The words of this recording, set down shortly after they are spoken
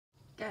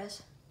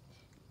Guys,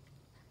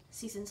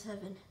 season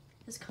 7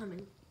 is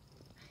coming.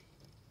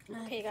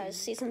 Okay, guys,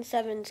 season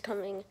 7 is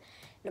coming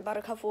in about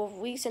a couple of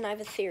weeks, and I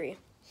have a theory.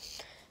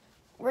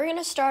 We're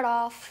gonna start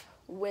off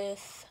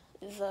with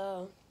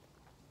the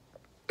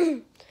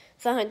the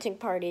hunting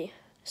party,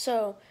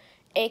 so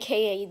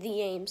AKA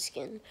the AIM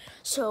skin.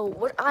 So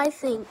what I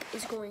think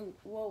is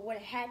what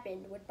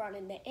happened, what brought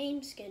in the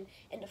AIM skin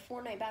into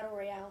Fortnite Battle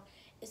Royale,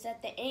 is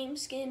that the AIM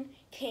skin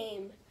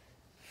came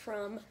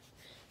from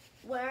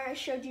where I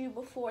showed you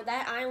before,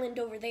 that island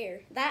over there,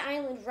 that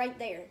island right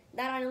there,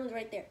 that island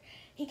right there.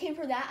 He came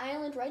from that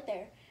island right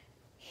there.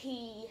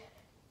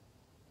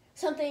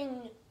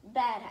 Something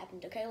bad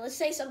happened, okay? Let's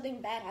say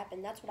something bad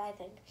happened, that's what I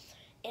think.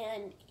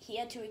 And he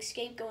had to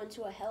escape, go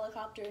into a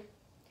helicopter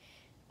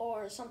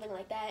or something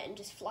like that and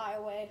just fly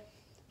away.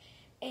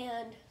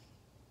 And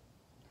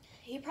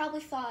he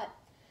probably thought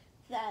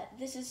that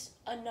this is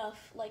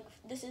enough, like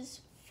this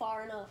is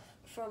far enough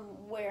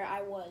from where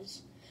I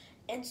was.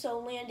 And so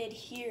landed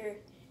here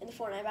in the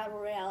Fortnite Battle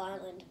Royale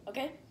island,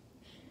 okay?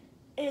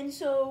 And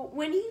so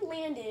when he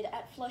landed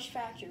at Flush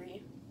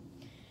Factory,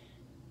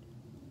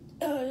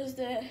 it was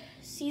the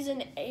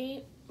season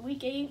 8,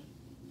 week 8,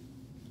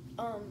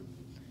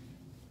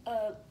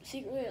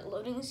 secret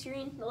loading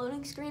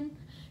screen,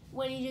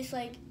 when he just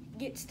like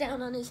gets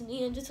down on his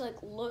knee and just like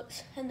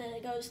looks, and then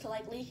it goes to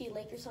like Leaky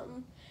Lake or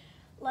something.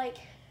 Like,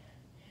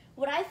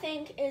 what I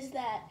think is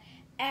that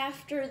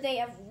after they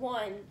have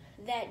won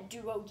that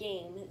duo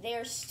game,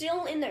 they're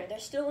still in there.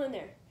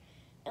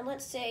 And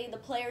let's say the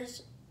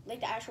players,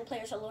 like the actual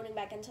players, are loading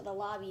back into the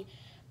lobby.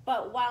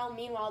 But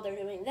meanwhile they're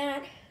doing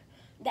that,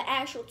 the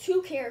actual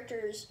two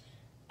characters,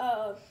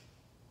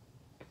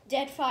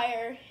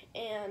 Deadfire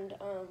and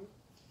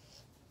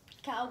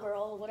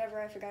Cowgirl,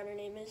 whatever, I forgot her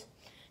name is.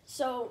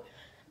 So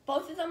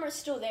both of them are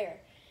still there,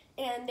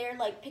 and they're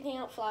like picking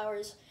out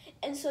flowers.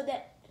 And so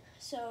the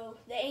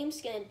AIM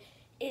skin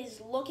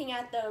is looking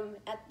at them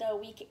at the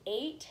week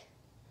 8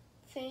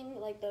 thing,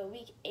 like the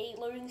week 8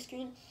 loading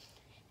screen,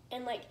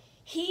 and like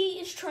he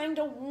is trying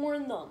to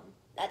warn them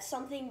that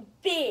something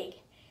big,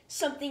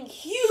 something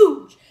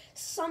huge,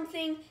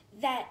 something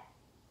that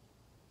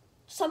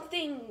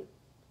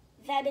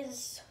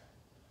is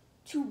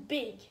too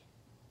big,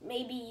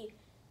 maybe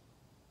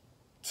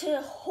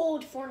to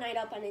hold Fortnite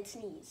up on its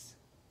knees,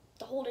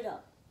 to hold it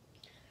up.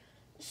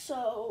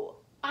 So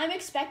I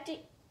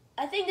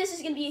think this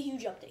is gonna be a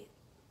huge update,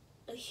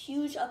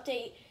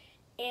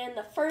 and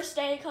the first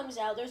day it comes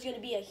out, there's going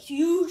to be a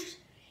huge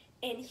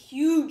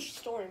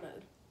story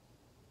mode.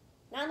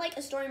 Not like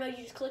a story mode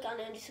you just click on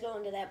it and just go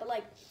into that, but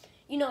like,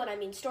 you know what I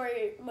mean,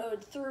 story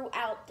mode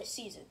throughout the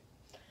season.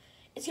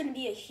 It's going to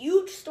be a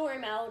huge story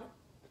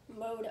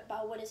mode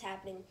about what is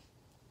happening,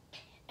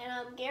 and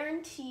I'm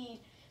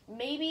guaranteed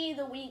maybe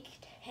the week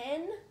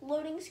 10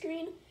 loading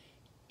screen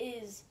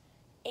is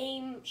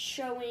AIM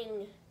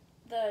showing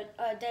the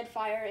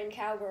Deadfire and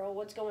Cowgirl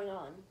what's going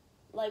on,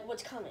 like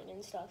what's coming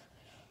and stuff.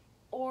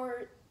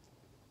 Or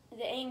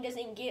the AIM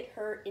doesn't get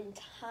them in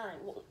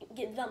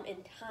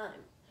time.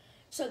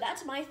 So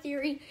that's my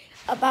theory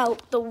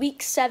about the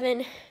week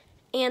 7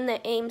 and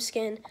the AIM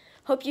skin.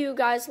 Hope you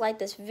guys like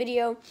this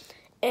video,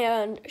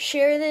 and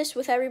share this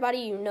with everybody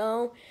you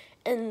know,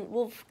 and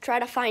we'll try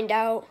to find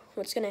out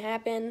what's going to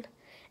happen.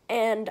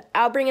 And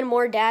I'll bring in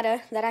more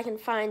data that I can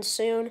find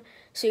soon.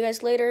 See you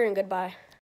guys later, and goodbye.